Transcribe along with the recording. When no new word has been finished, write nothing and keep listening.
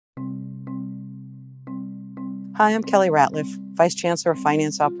Hi, I'm Kelly Ratliff, Vice Chancellor of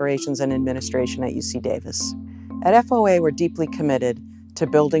Finance Operations and Administration at UC Davis. At FOA, we're deeply committed to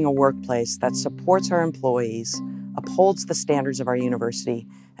building a workplace that supports our employees, upholds the standards of our university,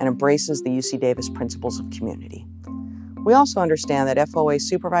 and embraces the UC Davis principles of community. We also understand that FOA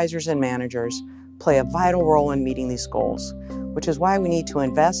supervisors and managers play a vital role in meeting these goals, which is why we need to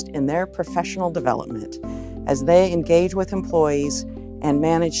invest in their professional development as they engage with employees and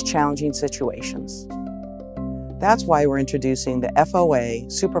manage challenging situations. That's why we're introducing the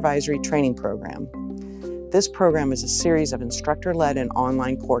FOA Supervisory Training Program. This program is a series of instructor-led and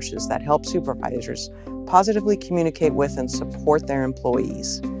online courses that help supervisors positively communicate with and support their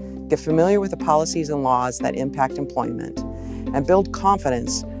employees, get familiar with the policies and laws that impact employment, and build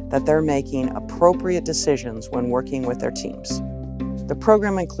confidence that they're making appropriate decisions when working with their teams. The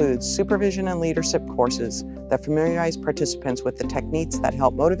program includes supervision and leadership courses that familiarize participants with the techniques that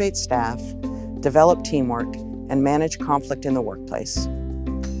help motivate staff, develop teamwork, and manage conflict in the workplace.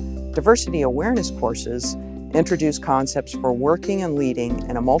 Diversity awareness courses introduce concepts for working and leading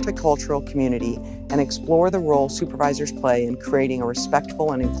in a multicultural community and explore the role supervisors play in creating a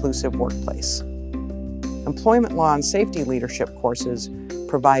respectful and inclusive workplace. Employment law and safety leadership courses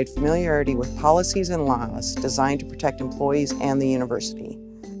provide familiarity with policies and laws designed to protect employees and the university.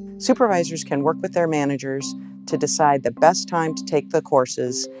 Supervisors can work with their managers to decide the best time to take the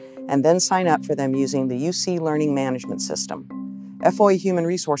courses and then sign up for them using the UC Learning Management System. FOA Human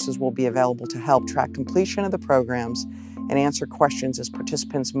Resources will be available to help track completion of the programs and answer questions as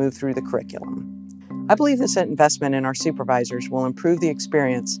participants move through the curriculum. I believe this investment in our supervisors will improve the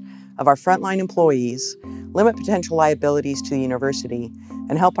experience of our frontline employees, limit potential liabilities to the university,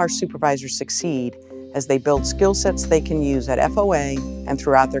 and help our supervisors succeed as they build skill sets they can use at FOA and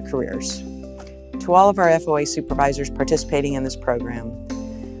throughout their careers. To all of our FOA supervisors participating in this program,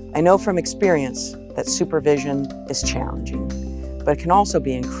 I know from experience that supervision is challenging, but it can also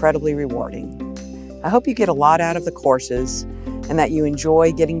be incredibly rewarding. I hope you get a lot out of the courses and that you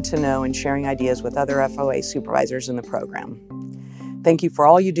enjoy getting to know and sharing ideas with other FOA supervisors in the program. Thank you for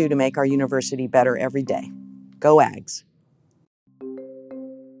all you do to make our university better every day. Go Ags!